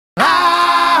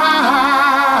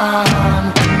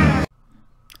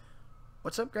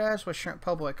What's up, guys? With Shrimp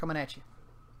Po' Boy coming at you.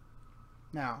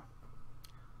 Now,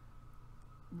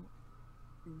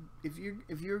 if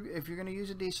you're gonna use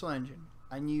a diesel engine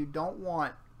and you don't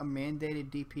want a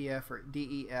mandated DPF or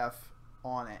DEF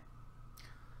on it,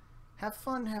 have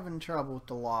fun having trouble with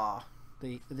the law,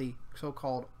 the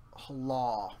so-called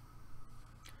law.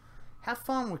 Have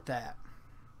fun with that.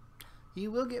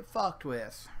 You will get fucked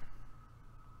with.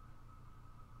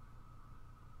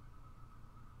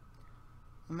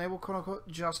 And they will quote-unquote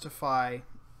justify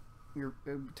your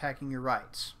attacking your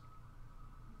rights.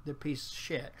 The piece of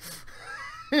shit.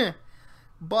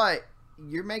 But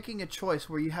you're making a choice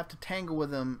where you have to tangle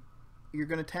with them. You're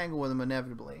going to tangle with them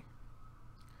inevitably.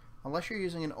 Unless you're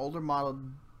using an older model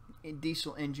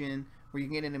diesel engine where you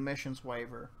can get an emissions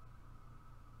waiver.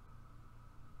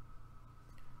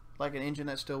 Like an engine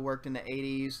that still worked in the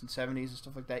 80s and 70s and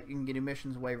stuff like that, you can get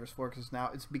emissions waivers for, because now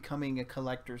it's becoming a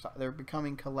collector's. They're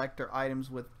becoming collector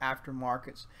items with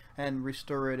aftermarkets and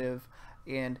restorative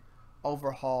and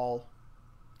overhaul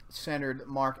centered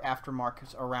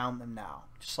aftermarkets around them now,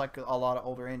 just like a lot of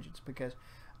older engines, because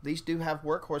these do have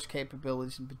workhorse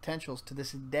capabilities and potentials to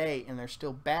this day, and they're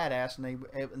still badass,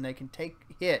 and they can take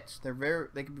hits.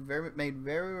 They can be made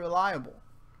very reliable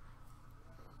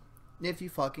if you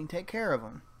fucking take care of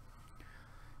them.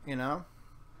 You know,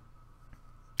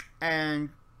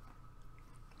 and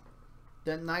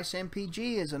that nice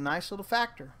MPG is a nice little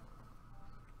factor.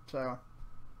 So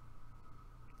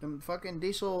them fucking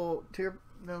diesel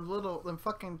them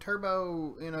fucking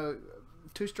turbo, you know,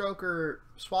 two-stroker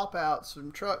swap outs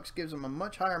from trucks gives them a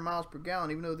much higher miles per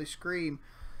gallon, even though they scream.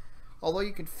 Although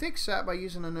you can fix that by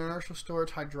using an inertial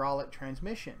storage hydraulic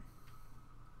transmission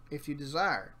if you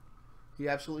desire. You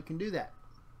absolutely can do that.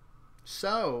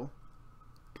 So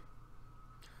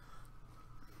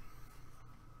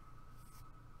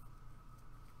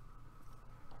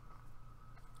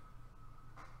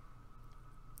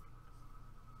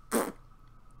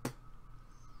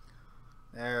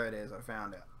there it is. I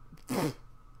found it.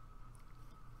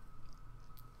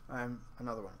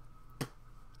 Another one.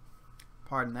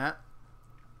 Pardon that.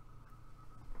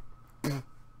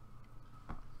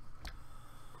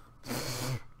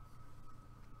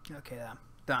 Okay, I'm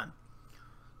done.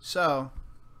 So,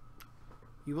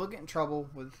 you will get in trouble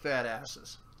with fat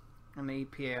asses and the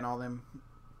EPA and all them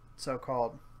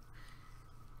so-called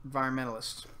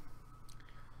environmentalists.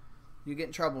 You get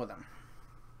in trouble with them.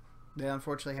 They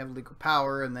unfortunately have legal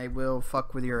power, and they will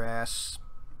fuck with your ass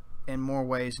in more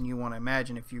ways than you want to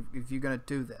imagine if you're gonna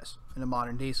do this in a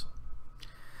modern diesel.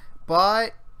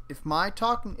 But if I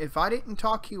didn't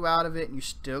talk you out of it, and you're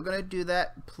still gonna do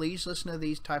that, please listen to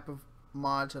these type of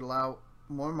mods that allow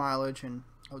more mileage and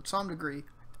to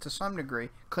some degree,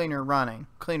 cleaner running,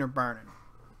 cleaner burning.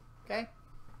 Okay?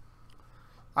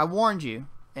 I warned you,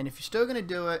 and if you're still gonna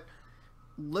do it,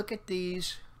 look at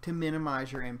these to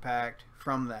minimize your impact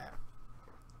from that.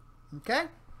 Okay?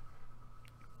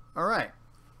 Alright.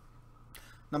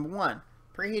 Number one,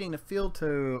 preheating the fuel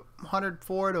to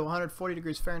 104 to 140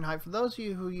 degrees Fahrenheit. For those of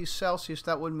you who use Celsius,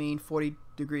 that would mean 40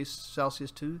 degrees Celsius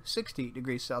to 60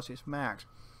 degrees Celsius max.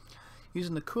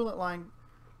 Using the coolant line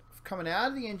coming out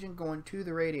of the engine going to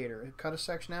the radiator. Cut a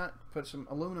section out, put some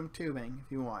aluminum tubing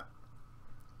if you want.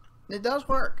 It does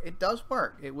work. It does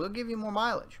work. It will give you more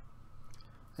mileage.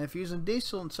 And if you're using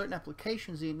diesel in certain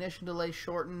applications, the ignition delays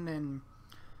shorten, and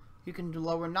you can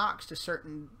lower NOx to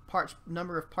certain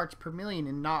number of parts per million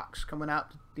in NOx coming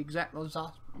out the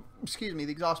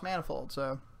the exhaust manifold.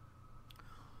 So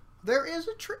there is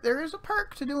a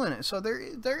perk to doing it. So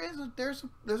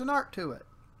there's an art to it.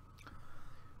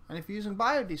 And if you're using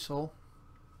biodiesel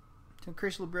to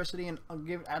increase lubricity and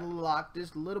add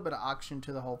just a little bit of oxygen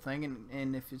to the whole thing,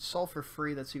 and if it's sulfur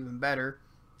free, that's even better.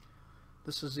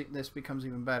 This becomes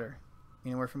even better.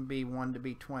 Anywhere from B1 to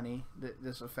B20,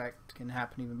 this effect can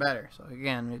happen even better. So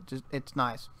again, it's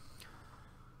nice.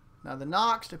 Now the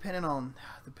NOx, depending on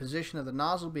the position of the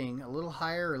nozzle being a little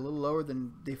higher or a little lower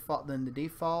than the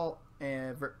default,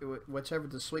 and whatever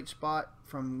the sweet spot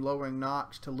from lowering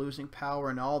NOx to losing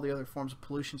power and all the other forms of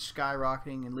pollution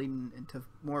skyrocketing and leading into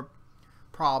more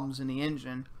problems in the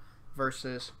engine,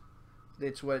 versus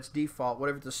it's default,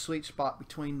 whatever the sweet spot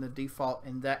between the default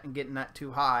and getting that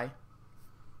too high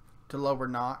to lower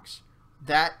NOx,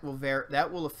 that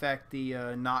will affect the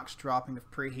NOx dropping of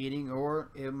preheating, or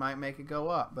it might make it go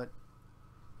up. But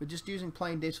with just using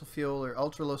plain diesel fuel or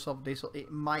ultra low sulfur diesel,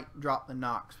 it might drop the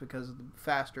NOx because of the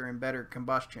faster and better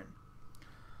combustion.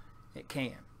 It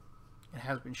can. It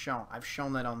has been shown. I've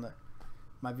shown that on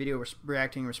my video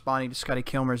responding to Scotty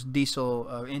Kilmer's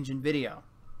diesel engine video.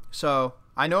 So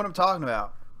I know what I'm talking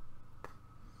about.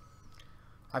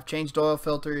 I've changed oil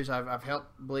filters. I've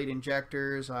helped bleed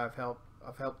injectors. I've helped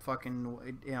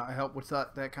fucking, you know, I help with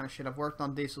that kind of shit. I've worked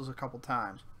on diesels a couple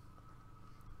times,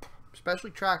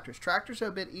 especially tractors. Tractors are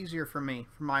a bit easier for me,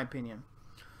 from my opinion.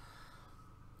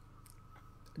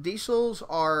 Diesels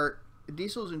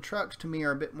and trucks to me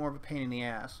are a bit more of a pain in the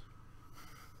ass.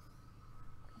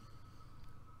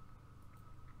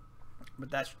 But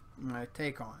that's my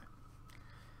take on it.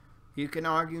 You can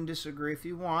argue and disagree if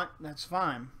you want. That's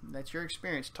fine. That's your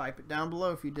experience. Type it down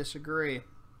below if you disagree.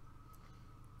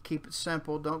 Keep it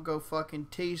simple. Don't go fucking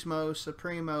Teasmo,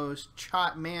 Supremos,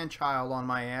 man-child on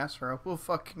my ass, or I'll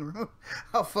fucking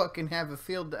have a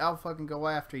field. I'll fucking go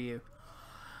after you.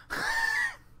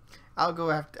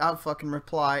 I'll fucking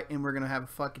reply, and we're gonna have a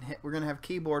fucking hit. We're gonna have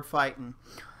keyboard fighting.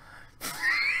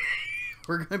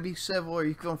 We're gonna be civil, or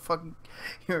you're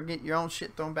gonna get your own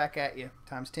shit thrown back at you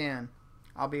times 10.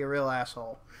 I'll be a real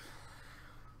asshole.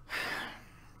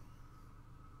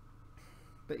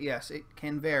 But yes, it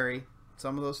can vary.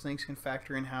 Some of those things can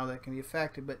factor in how that can be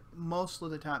affected, but most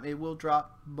of the time it will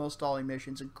drop most all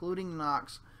emissions, including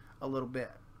NOx, a little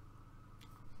bit.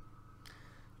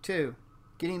 2,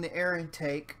 getting the air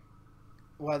intake.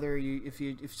 Whether if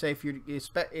you're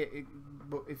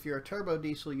a turbo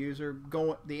diesel user,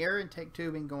 the air intake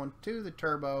tubing going to the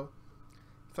turbo,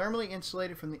 thermally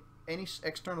insulated from any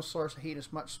external source of heat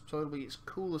as much so it'll be as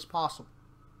cool as possible.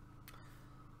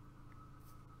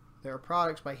 There are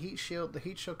products by Heat Shield, the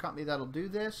Heat Shield company, that'll do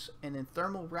this, and then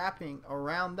thermal wrapping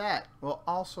around that will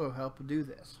also help do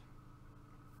this.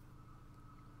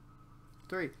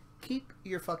 3, keep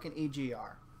your fucking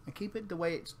EGR and keep it the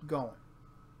way it's going.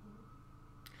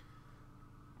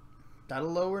 That'll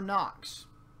lower NOx.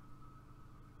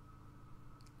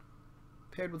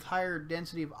 Paired with higher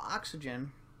density of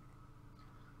oxygen,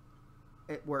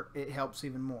 it helps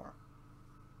even more.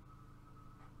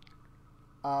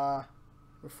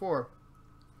 4,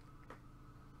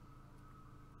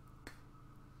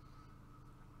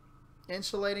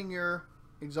 insulating your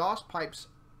exhaust pipes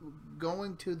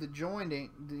going to the jointing.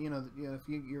 If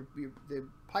the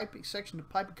piping section of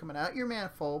piping coming out your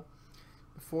manifold,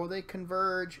 before they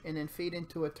converge and then feed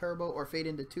into a turbo or feed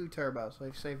into 2 turbos.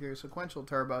 Like say if you're a sequential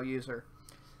turbo user,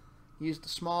 use the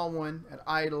small one at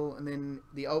idle, and then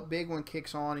the big one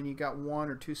kicks on, and you got 1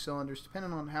 or 2 cylinders,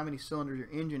 depending on how many cylinders your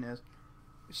engine is.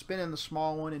 You're spinning the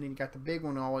small one, and then you got the big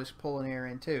one always pulling air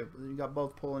in too. You got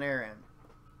both pulling air in.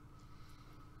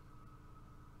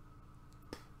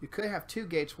 You could have 2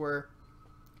 gates where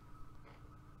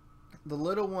the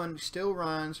little one still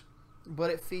runs,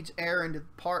 but it feeds air into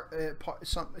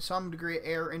some degree of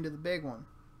air into the big one,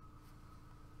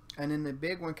 and then the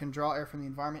big one can draw air from the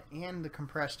environment and the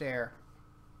compressed air,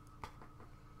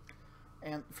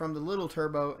 and from the little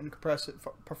turbo, and compress it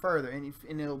further, and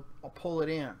it'll pull it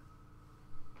in.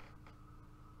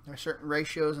 There are certain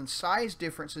ratios and size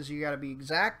differences you got to be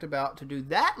exact about to do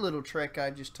that little trick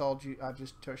I just told you. I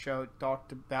just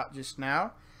talked about just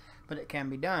now, but it can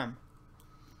be done.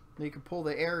 You can pull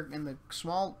the air in the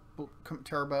small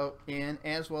turbo in,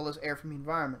 as well as air from the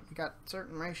environment. You got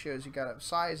certain ratios, you got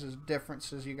sizes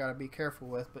differences you got to be careful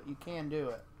with, but you can do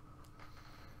it.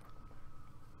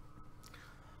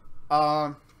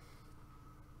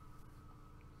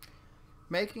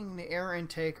 Making the air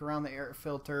intake around the air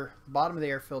filter, the bottom of the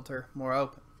air filter, more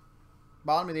open.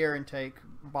 Bottom of the air intake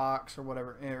box or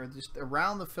whatever, or just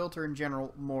around the filter in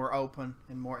general, more open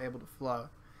and more able to flow.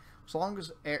 As long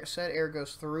as said air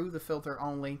goes through the filter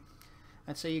only,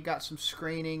 and say you got some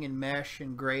screening and mesh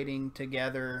and grating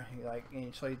together,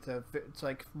 so it's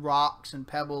like rocks and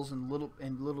pebbles and little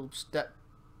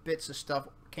bits of stuff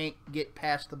can't get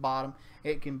past the bottom.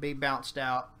 It can be bounced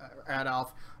off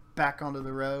back onto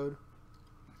the road.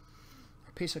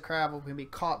 A piece of gravel can be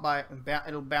caught by it and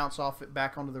it'll bounce off it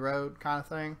back onto the road, kind of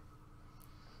thing,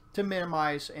 to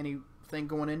minimize anything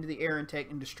going into the air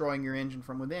intake and destroying your engine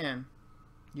from within.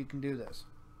 You can do this.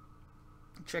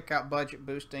 Check out budget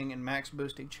boosting and max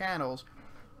boosting channels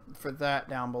for that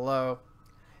down below,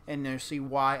 and then see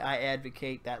why I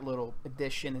advocate that little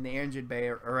addition in the engine bay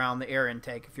around the air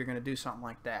intake if you're going to do something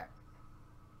like that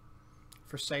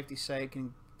for safety's sake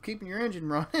and keeping your engine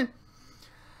running.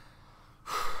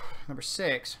 Number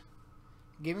 6,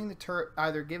 giving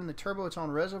the turbo its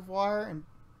own reservoir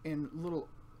and little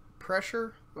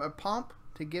pressure pump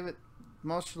to give it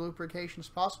most lubrication as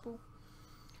possible.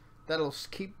 That'll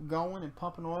keep going and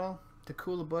pumping oil to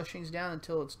cool the bushings down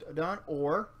until it's done.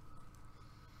 Or,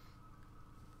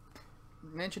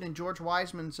 mentioned in George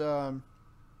Wiseman's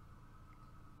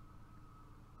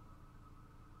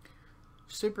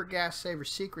Super Gas Saver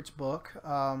Secrets book,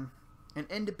 an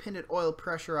independent oil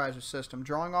pressurizer system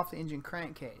drawing off the engine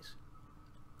crankcase.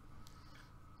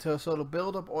 so it'll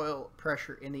build up oil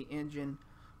pressure in the engine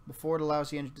before it allows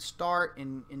the engine to start,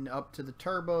 and up to the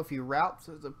turbo. If you route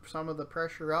some of the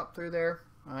pressure up through there,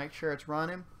 make sure it's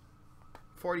running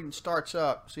before it even starts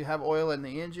up, so you have oil in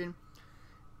the engine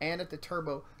and at the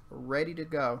turbo ready to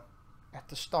go at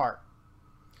the start.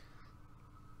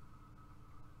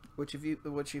 Which if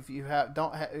you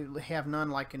don't have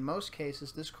none, like in most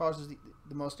cases, this causes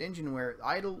the most engine wear.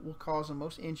 Idle will cause the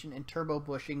most engine and turbo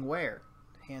bushing wear,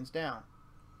 hands down.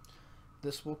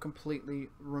 This will completely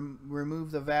remove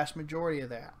the vast majority of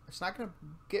that. It's not going to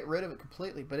get rid of it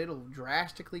completely, but it'll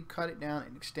drastically cut it down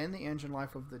and extend the engine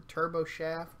life of the turbo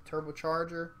shaft,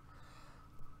 turbocharger,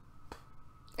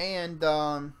 and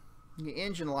the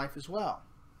engine life as well.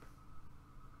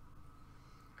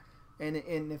 And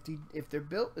if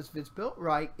it's built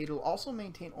right, it'll also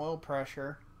maintain oil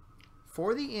pressure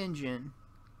for the engine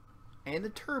and the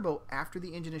turbo after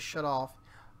the engine is shut off,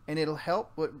 and it'll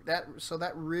help with that. So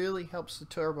that really helps the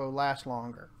turbo last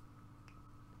longer.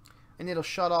 And it'll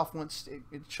shut off once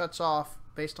it shuts off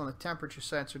based on the temperature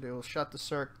sensor. It will shut the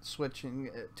switch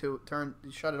and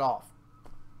shut it off.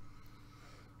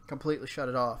 Completely shut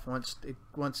it off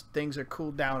once things are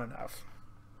cooled down enough.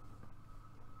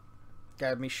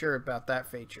 Gotta be sure about that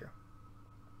feature.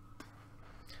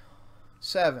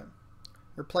 7.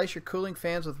 Replace your cooling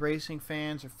fans with racing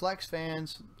fans or flex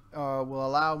fans. Will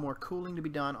allow more cooling to be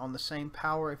done on the same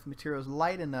power if the material is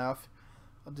light enough.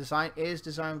 Designed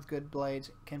with good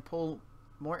blades, can pull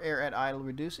more air at idle,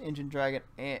 reduce engine drag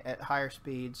at higher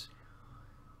speeds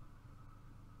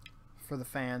for the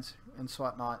fans and so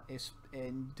whatnot.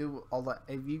 And do all that.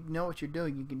 If you know what you're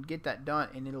doing, you can get that done,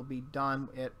 and it'll be done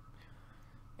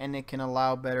and it can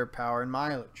allow better power and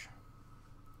mileage.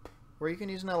 Or you can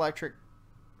use an electric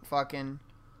fucking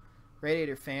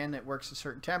radiator fan that works at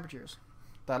certain temperatures.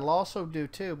 That'll also do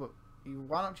too, but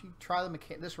why don't you try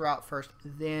this route first,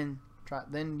 then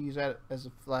use that as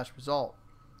a last resort.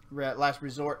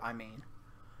 I mean.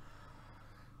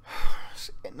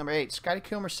 Number 8. Scotty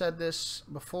Kilmer said this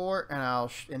before,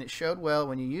 and it showed well.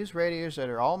 When you use radiators that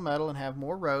are all metal and have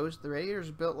more rows, the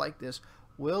radiators built like this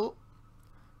will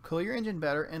cool your engine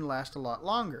better and last a lot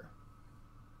longer.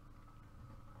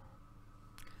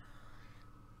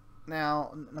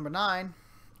 Now, number 9,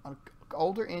 on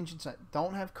older engines that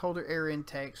don't have colder air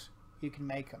intakes, you can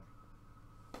make them.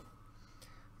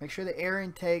 Make sure the air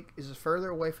intake is further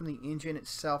away from the engine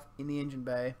itself in the engine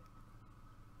bay,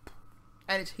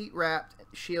 and it's heat wrapped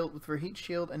for heat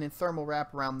shield, and then thermal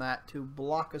wrap around that to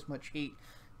block as much heat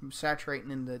from saturating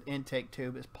in the intake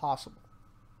tube as possible,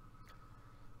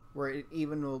 where it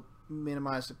even will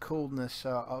minimize the coolness,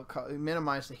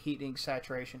 minimize the heating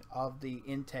saturation of the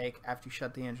intake after you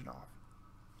shut the engine off.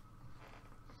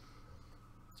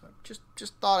 So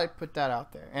just thought I'd put that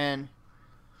out there. And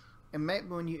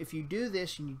if you do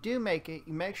this and you do make it,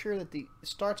 you make sure that it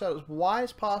starts out as wide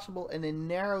as possible and then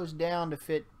narrows down to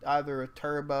fit either a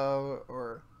turbo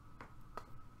or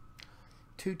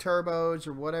 2 turbos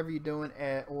or whatever you're doing,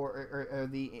 or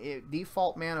the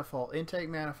default manifold, intake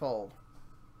manifold.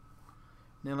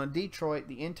 And then on Detroit,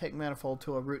 the intake manifold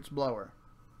to a Roots blower.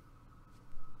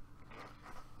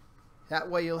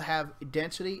 That way you'll have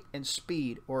density and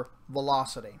speed, or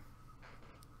velocity.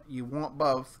 You want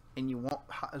both, and you want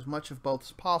as much of both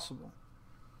as possible.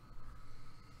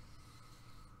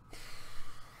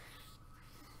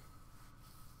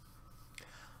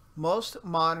 Most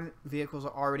modern vehicles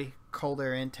are already cold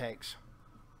air intakes.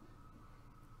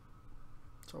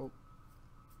 So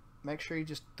make sure you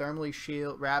just thermally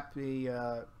wrap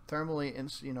the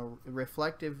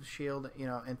reflective shield,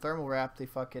 and thermal wrap the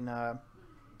fucking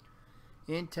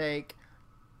intake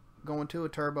going to a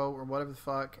turbo or whatever the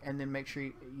fuck, and then make sure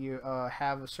you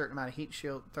have a certain amount of heat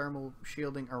shield, thermal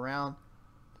shielding around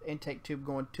the intake tube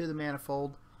going to the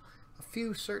manifold,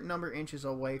 a certain number of inches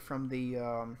away from the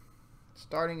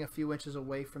starting a few inches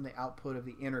away from the output of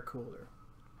the intercooler.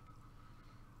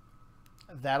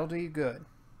 That'll do you good.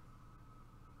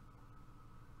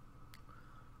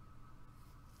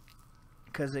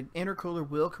 Because the intercooler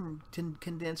will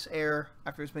condense air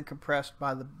after it's been compressed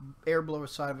by the air blower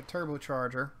side of a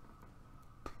turbocharger,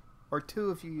 or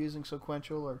 2 if you're using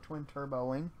sequential or twin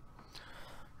turboing,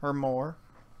 or more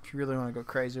if you really want to go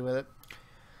crazy with it.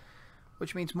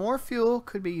 Which means more fuel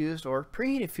could be used, or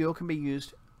preheated fuel can be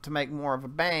used to make more of a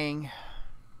bang,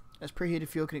 as preheated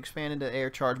fuel can expand into air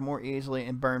charge more easily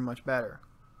and burn much better.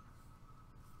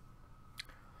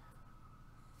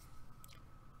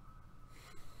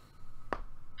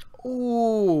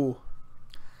 Ooh.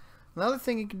 Another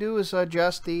thing you can do is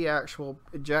adjust the actual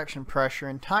ejection pressure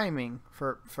and timing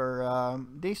for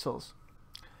diesels.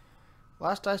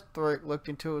 Last I looked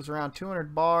into it was around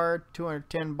 200 bar,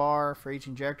 210 bar for each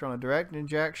injector on a direct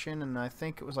injection, and I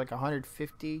think it was like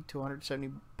 150 to 170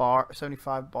 bar,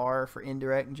 75 bar for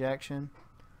indirect injection,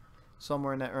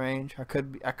 somewhere in that range. I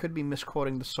could be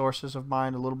misquoting the sources of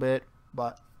mine a little bit,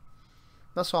 but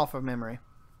that's off of memory.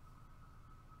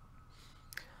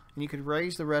 And you could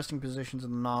raise the resting positions of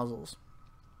the nozzles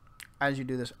as you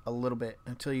do this a little bit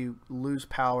until you lose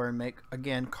power and make,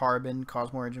 again, carbon,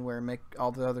 cause more engine wear, and make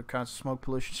all the other kinds of smoke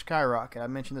pollution skyrocket. I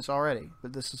mentioned this already,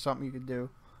 but this is something you could do.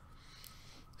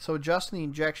 So adjusting the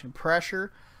injection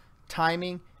pressure,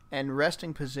 timing, and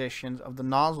resting positions of the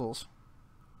nozzles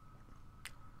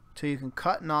so you can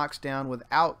cut NOx down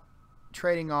without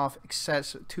trading off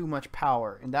too much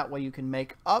power, and that way you can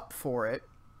make up for it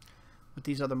with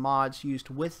these other mods used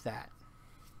with that.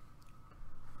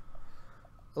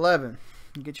 11.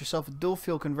 You get yourself a dual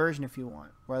fuel conversion if you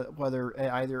want, whether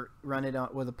either run it on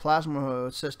with a plasma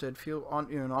assisted fuel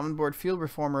on an onboard fuel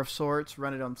reformer of sorts,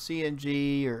 run it on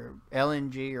CNG or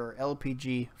LNG or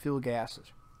LPG fuel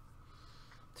gases.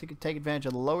 So you can take advantage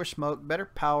of the lower smoke, better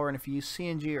power, and if you use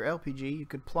CNG or LPG, you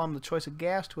could plumb the choice of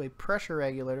gas to a pressure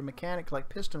regulator, mechanic like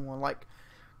piston one, like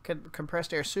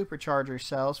compressed air supercharger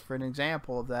cells for an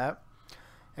example of that.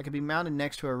 That could be mounted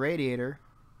next to a radiator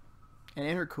and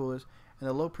intercoolers, and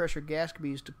the low pressure gas could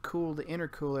be used to cool the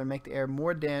intercooler and make the air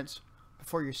more dense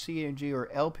before your CNG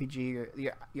or LPG or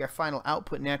your final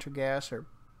output natural gas or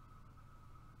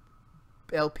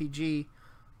LPG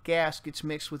gas gets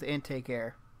mixed with intake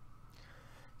air.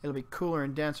 It'll be cooler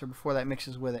and denser before that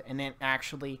mixes with it, and then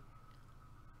actually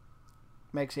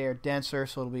makes the air denser,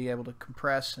 so it'll be able to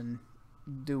compress and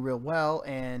do real well,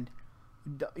 and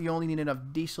you only need enough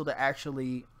diesel to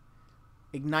actually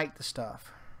ignite the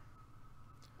stuff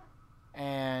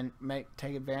and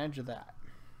take advantage of that,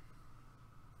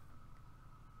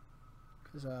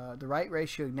 because the right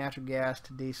ratio of natural gas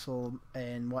to diesel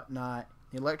and whatnot,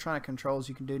 the electronic controls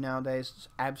you can do nowadays is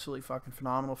absolutely fucking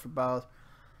phenomenal for both.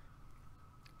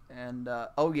 And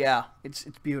oh yeah, it's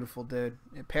beautiful, dude.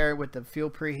 Pair it with the fuel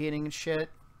preheating and shit,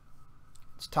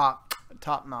 it's top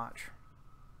notch.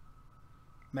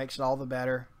 Makes it all the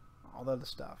better, all the other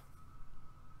stuff.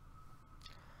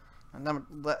 And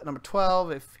number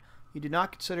 12, if you do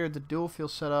not consider the dual fuel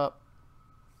setup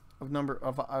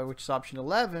which is option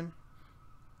 11,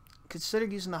 consider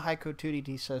using the Hyco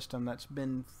 2DT system that's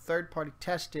been third-party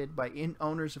tested by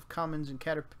owners of Cummins and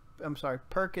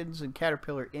Perkins and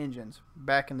Caterpillar engines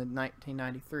back in the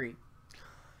 1993.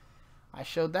 I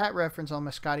showed that reference on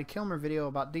my Scotty Kilmer video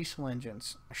about diesel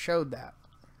engines. I showed that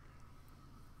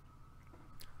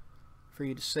for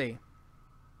you to see.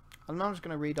 I'm not just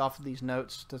going to read off of these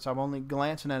notes since I'm only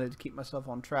glancing at it to keep myself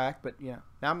on track, but yeah,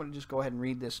 now I'm going to just go ahead and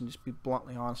read this and just be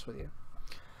bluntly honest with you.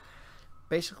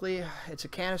 Basically, it's a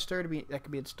canister that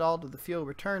can be installed to the fuel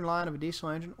return line of a diesel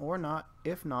engine, or not.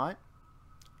 If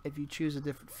you choose a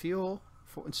different fuel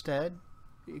instead,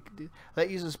 that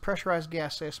uses pressurized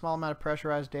gas, say a small amount of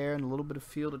pressurized air and a little bit of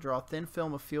fuel to draw a thin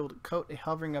film of fuel to coat a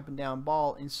hovering up and down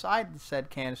ball inside the said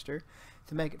canister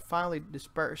to make it finely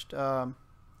dispersed.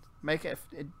 Make it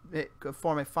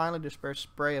form a finely dispersed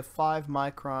spray of 5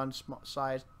 micron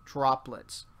sized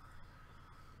droplets.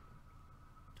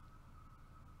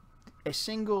 A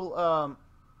single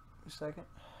second.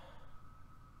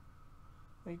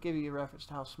 Let me give you a reference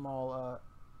to how small.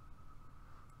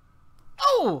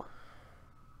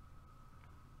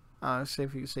 Let's see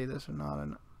if you can see this or not.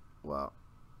 Well,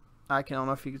 I don't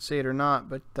know if you can see it or not,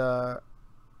 but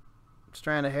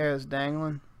strand of hair is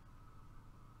dangling.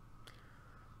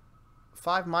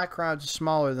 5 microns is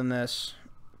smaller than this,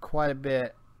 quite a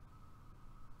bit.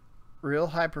 Real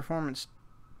high performance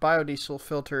biodiesel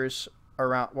filters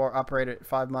are operated at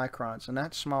 5 microns, and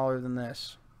that's smaller than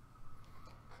this.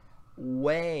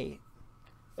 It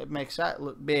makes that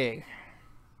look big.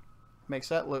 Makes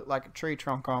that look like a tree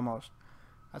trunk almost.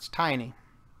 That's tiny.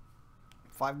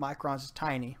 5 microns is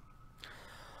tiny.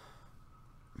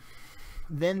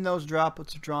 Then those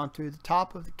droplets are drawn through the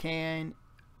top of the can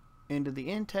into the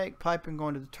intake pipe and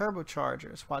going to the turbocharger.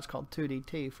 That's why it's called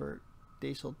 2DT, for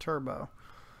diesel turbo.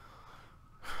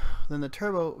 Then the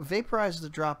turbo vaporizes the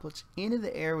droplets into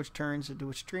the air, which turns into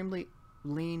an extremely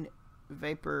lean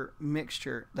vapor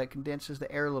mixture that condenses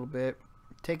the air a little bit,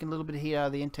 taking a little bit of heat out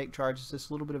of the intake charges. This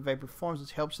little bit of vapor forms,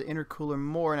 which helps the intercooler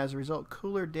more, and as a result,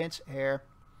 cooler, dense air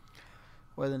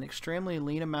with an extremely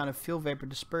lean amount of fuel vapor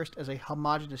dispersed as a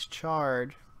homogeneous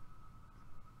charge.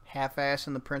 Half-ass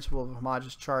in the principle of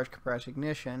homogeneous charge compressed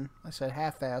ignition. I said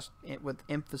half-ass with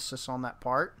emphasis on that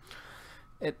part.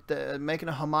 Making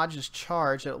a homogeneous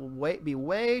charge that will be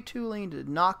way too lean to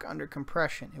knock under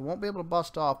compression. It won't be able to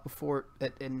bust off before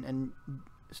it, and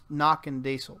knocking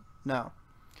diesel. No.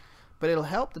 But it'll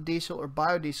help the diesel or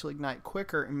biodiesel ignite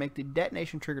quicker and make the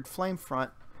detonation triggered flame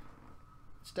front,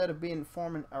 instead of being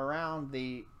forming around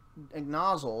the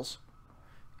nozzles,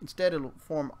 instead it'll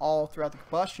form all throughout the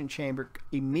combustion chamber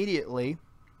immediately,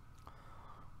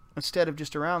 instead of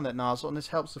just around that nozzle. And this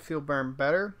helps the fuel burn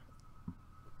better,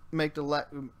 make the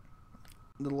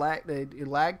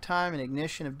lag time and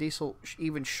ignition of diesel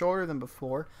even shorter than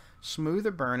before, smoother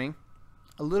burning,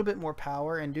 a little bit more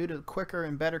power, and due to the quicker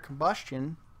and better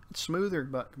combustion, smoother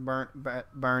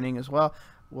burning as well,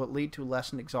 will lead to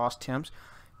lessened exhaust temps,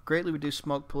 greatly reduce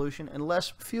smoke pollution, and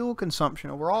less fuel consumption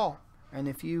overall. And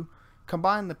if you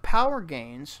combine the power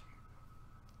gains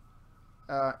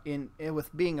with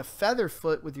being a feather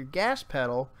foot with your gas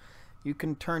pedal, you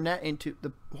can turn that into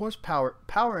the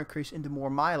power increase into more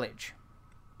mileage.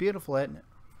 Beautiful, isn't it?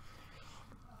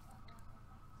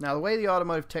 Now, the way the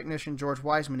automotive technician George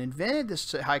Wiseman invented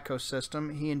this HYCO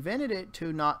system, he invented it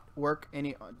to not work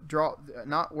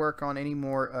on any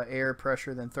more air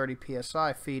pressure than 30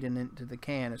 psi feeding into the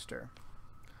canister.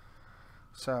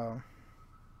 So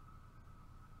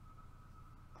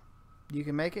you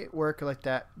can make it work like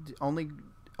that. Only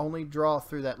draw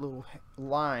through that little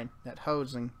line, that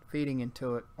hosing feeding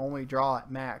into it. Only draw at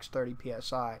max 30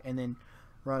 psi, and then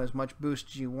run as much boost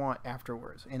as you want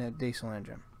afterwards in a diesel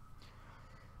engine.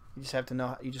 You just have to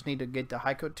know. You just need to get the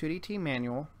HYCO 2DT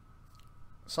manual.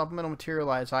 Supplemental material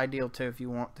is ideal too if you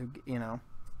want to,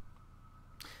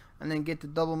 and then get the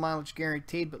double mileage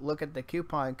guaranteed. But look at the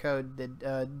coupon code, the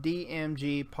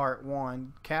DMG Part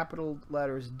 1, capital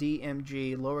letters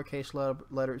DMG, lowercase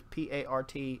letters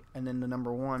PART, and then the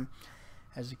number 1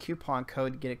 as a coupon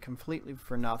code to get it completely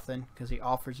for nothing, because he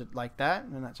offers it like that,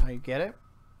 and that's how you get it.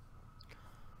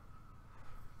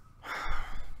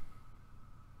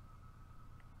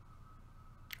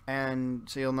 And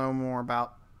so you'll know more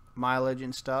about mileage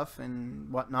and stuff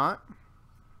and whatnot.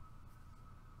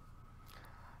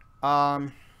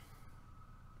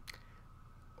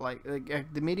 Like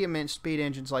the medium speed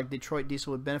engines like Detroit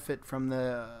Diesel would benefit from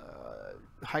the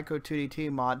HYCO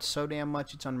 2DT mod so damn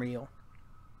much it's unreal.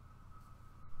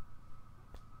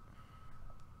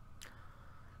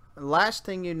 The last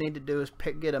thing you need to do is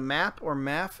get a MAP or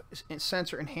MAF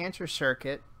sensor enhancer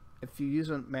circuit. If you use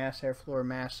a mass airflow or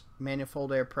mass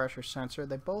manifold air pressure sensor,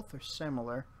 they both are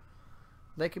similar.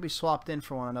 They can be swapped in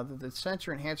for one another. The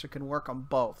sensor enhancer can work on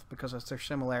both because of their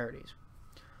similarities.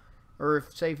 Or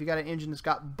if you got an engine that's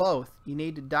got both, you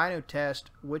need to dyno test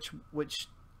which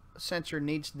sensor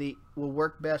will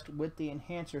work best with the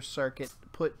enhancer circuit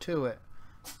put to it.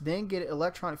 Then get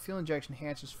electronic fuel injection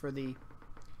enhancers for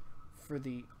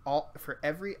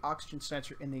every oxygen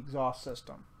sensor in the exhaust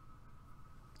system.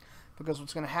 Because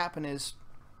what's going to happen is,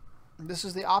 this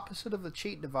is the opposite of the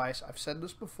cheat device. I've said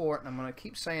this before, and I'm going to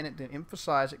keep saying it to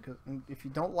emphasize it, because if you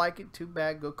don't like it, too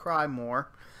bad, go cry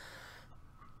more.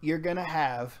 You're going to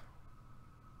have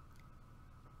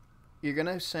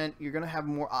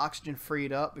more oxygen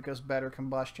freed up because better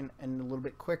combustion and a little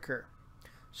bit quicker.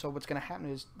 So what's going to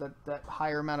happen is that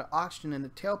higher amount of oxygen in the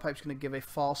tailpipe is going to give a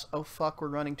false, oh fuck, we're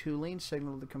running too lean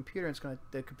signal to the computer, and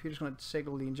the computer's going to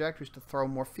signal the injectors to throw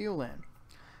more fuel in.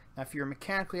 Now, if you're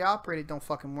mechanically operated, don't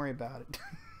fucking worry about it.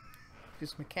 If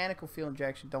it's mechanical fuel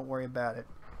injection, don't worry about it.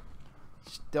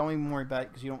 Just don't even worry about it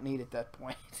because you don't need it at that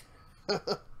point.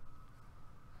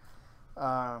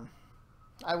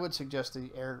 I would suggest the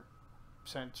air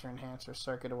sensor enhancer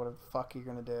circuit or whatever the fuck you're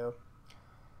going to do.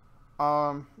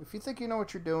 If you think you know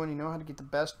what you're doing, you know how to get the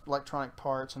best electronic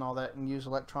parts and all that, and use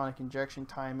electronic injection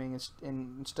timing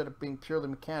instead of being purely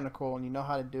mechanical, and you know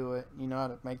how to do it, you know how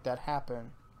to make that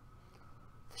happen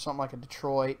for something like a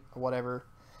Detroit or whatever,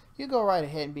 you go right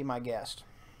ahead and be my guest.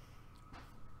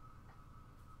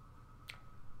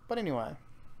 But anyway,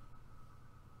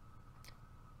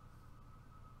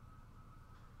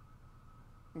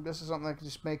 this is something that can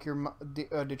just make your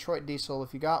Detroit diesel,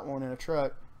 if you got one in a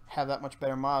truck, have that much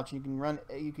better mileage. You can run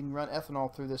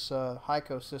ethanol through this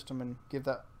HYCO system and give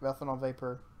that ethanol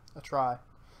vapor a try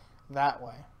that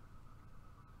way,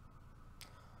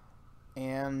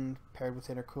 and paired with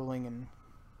intercooling and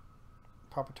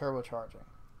proper turbocharging.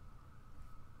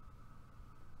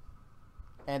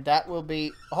 And that will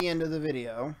be the end of the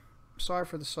video. Sorry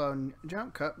for the sudden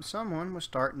jump cut, but someone was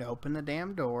starting to open the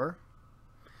damn door,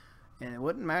 and it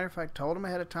wouldn't matter if I told them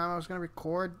ahead of time I was going to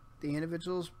record. The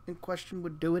individuals in question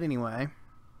would do it anyway.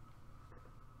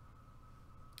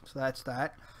 So that's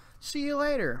that. See you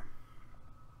later.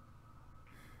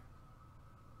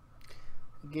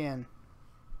 Again,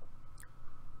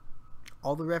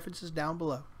 all the references down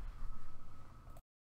below.